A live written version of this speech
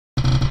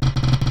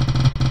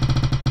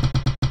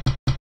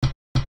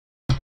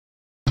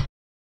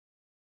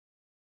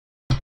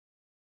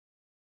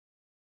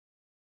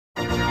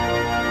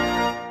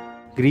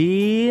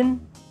green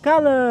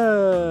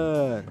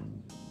color.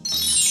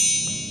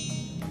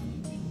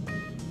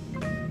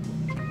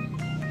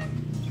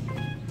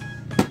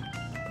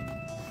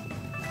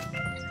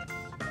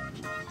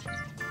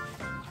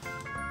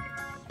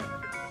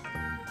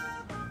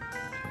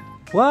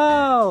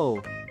 Wow,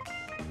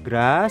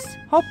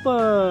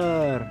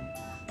 grasshopper.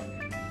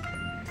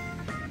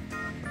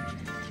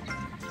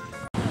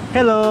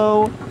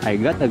 Hello, I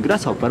got a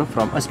grasshopper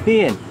from a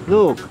spin.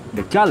 Look,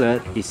 the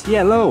color is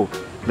yellow.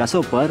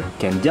 Grasshopper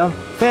can jump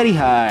very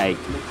high.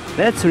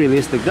 Let's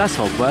release the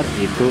grasshopper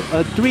into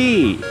a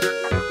tree.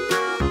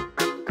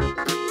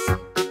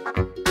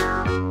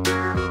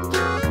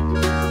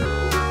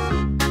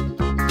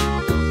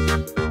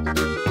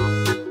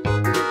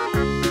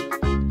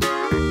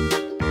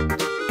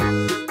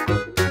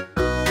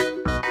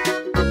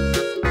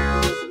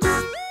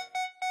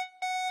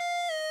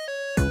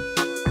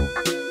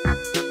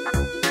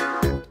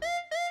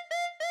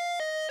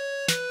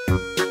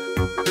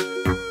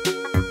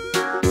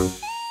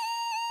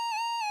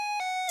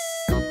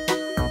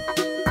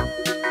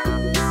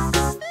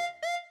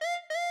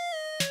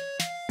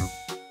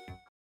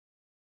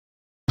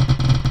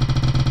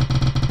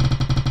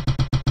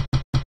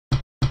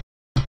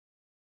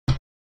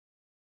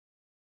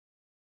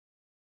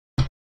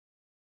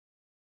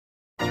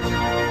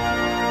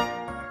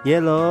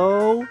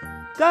 Yellow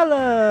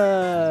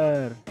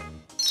color.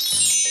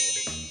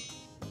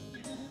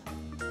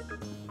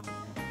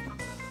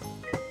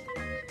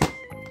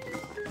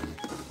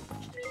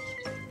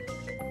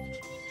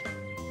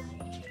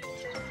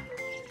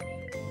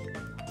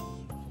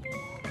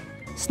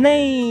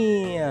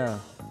 Snail.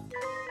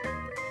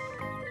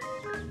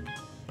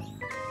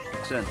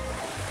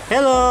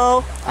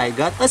 Hello, I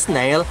got a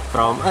snail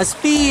from a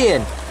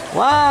spin.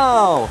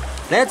 Wow,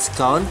 let's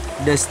count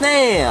the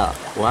snail.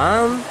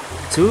 1,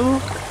 2,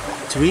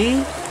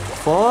 3,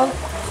 4,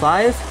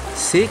 5,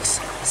 6,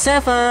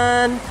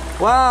 7.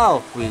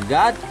 Wow, we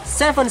got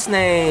 7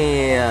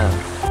 snails.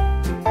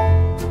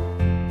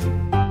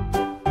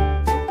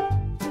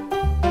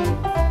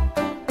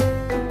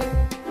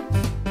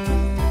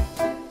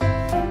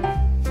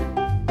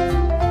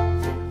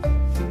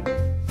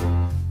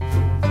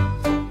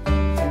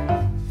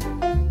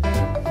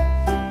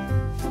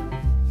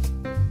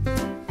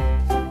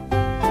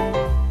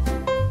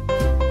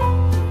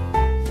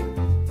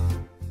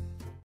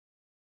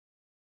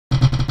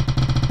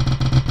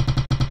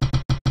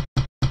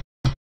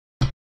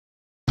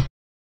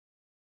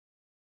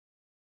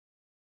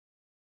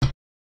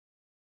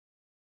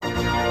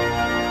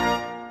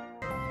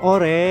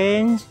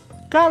 Orange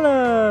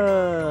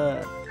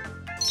color.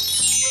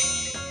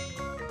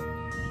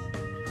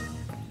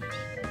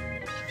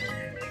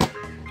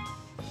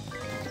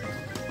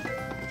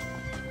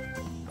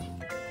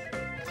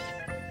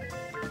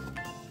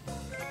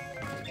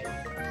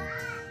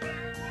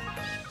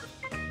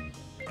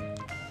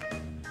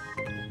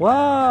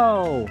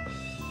 Wow,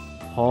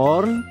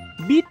 horn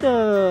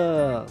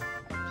beetle.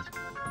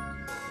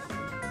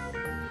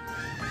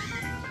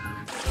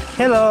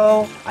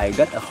 Hello, I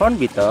got a horn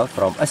beetle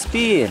from a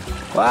spin.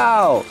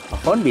 Wow, a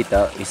horn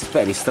beetle is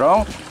very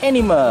strong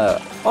animal.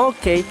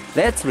 Okay,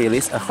 let's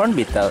release a horn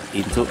beetle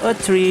into a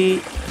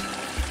tree.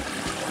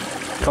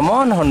 Come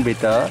on, horn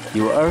beetle,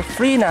 you are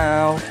free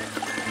now.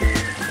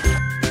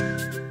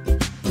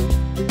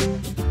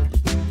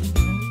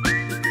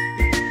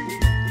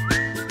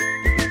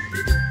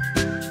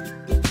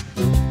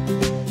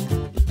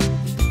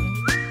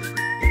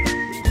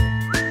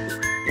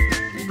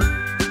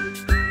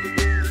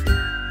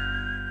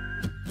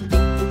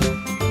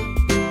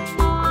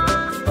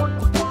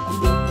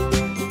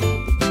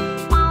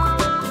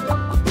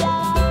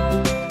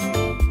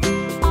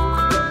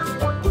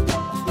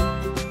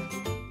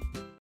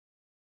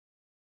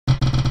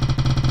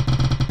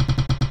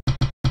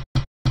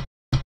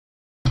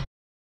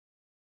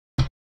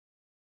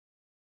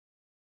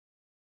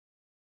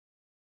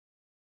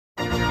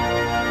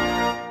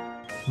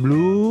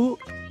 Blue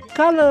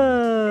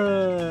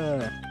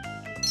color.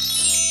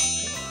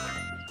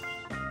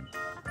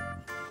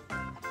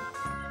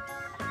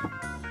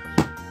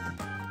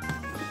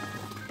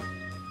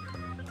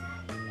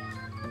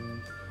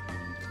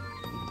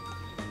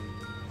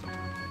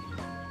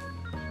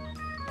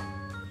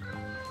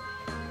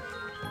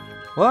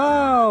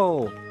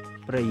 Wow,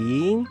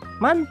 praying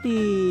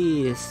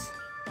mantis.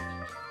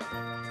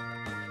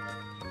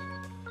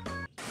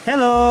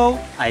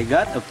 Hello, I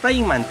got a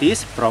praying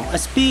mantis from a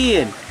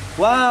spin.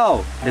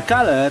 Wow, the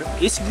color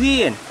is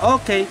green.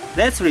 Okay,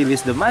 let's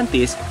release the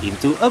mantis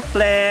into a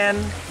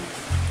plant.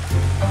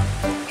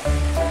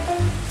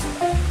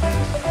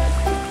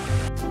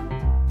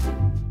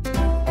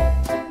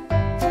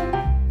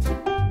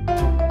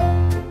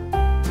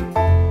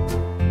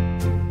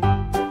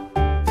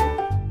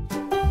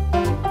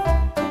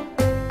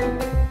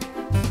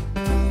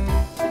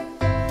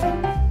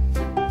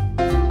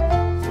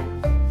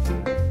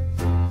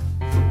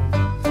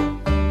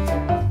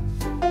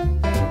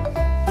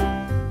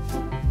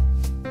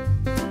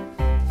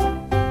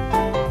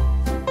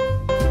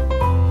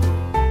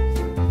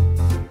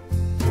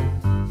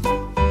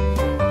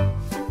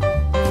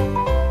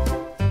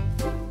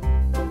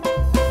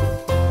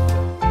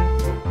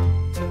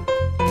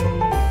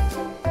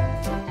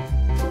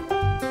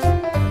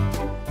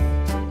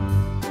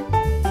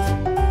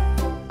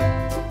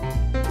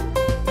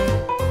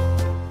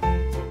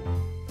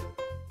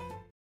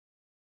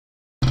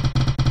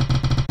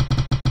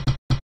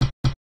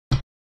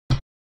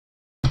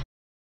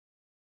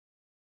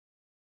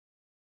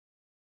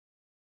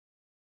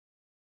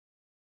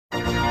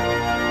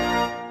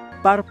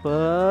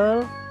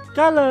 purple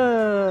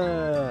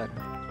color.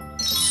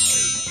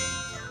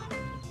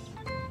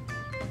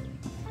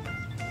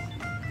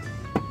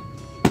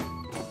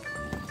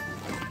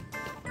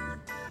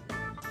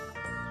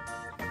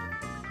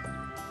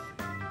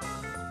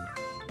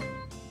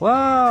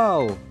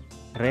 Wow,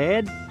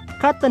 red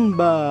cotton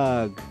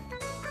bug.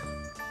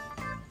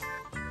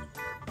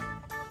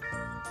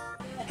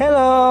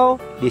 Hello,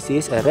 this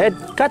is a red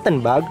cotton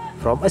bug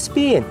from a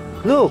spin.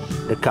 Look,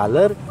 the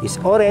color is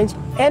orange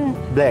and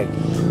black.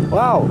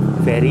 Wow,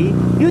 very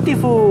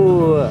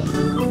beautiful.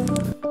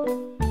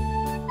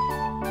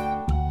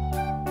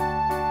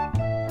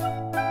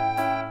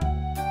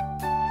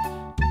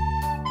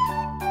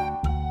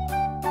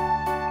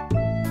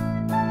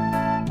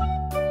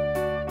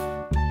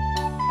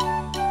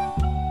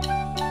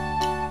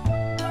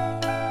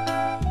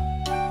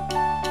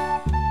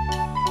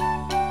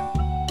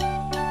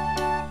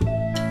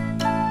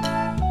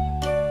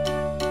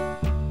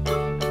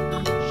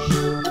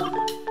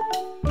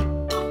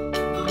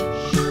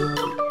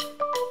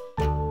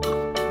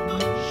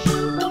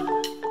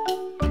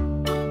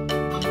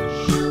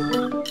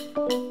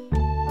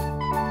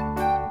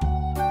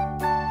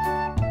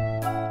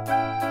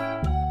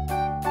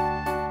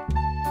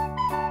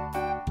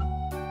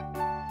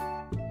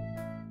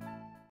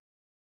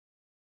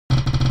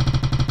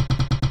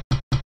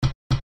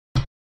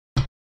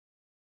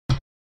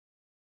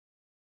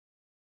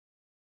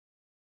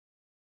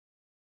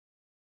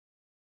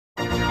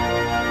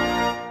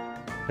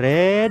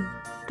 Red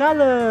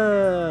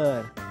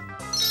color.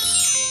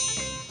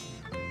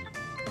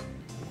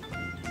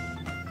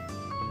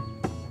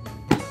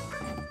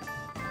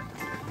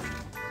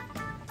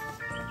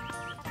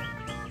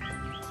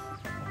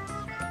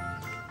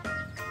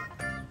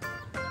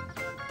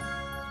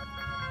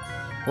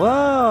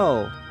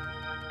 Wow,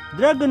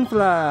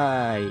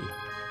 Dragonfly.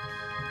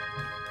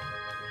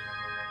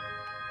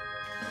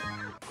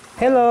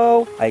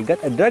 Hello, I got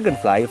a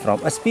dragonfly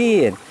from a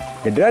spin.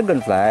 The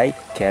dragonfly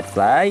can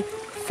fly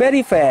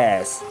very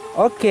fast.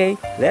 Okay,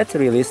 let's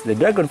release the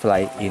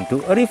dragonfly into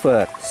a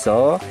river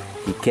so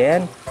he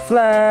can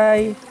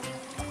fly.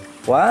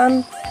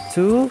 1,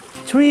 2,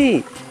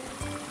 3.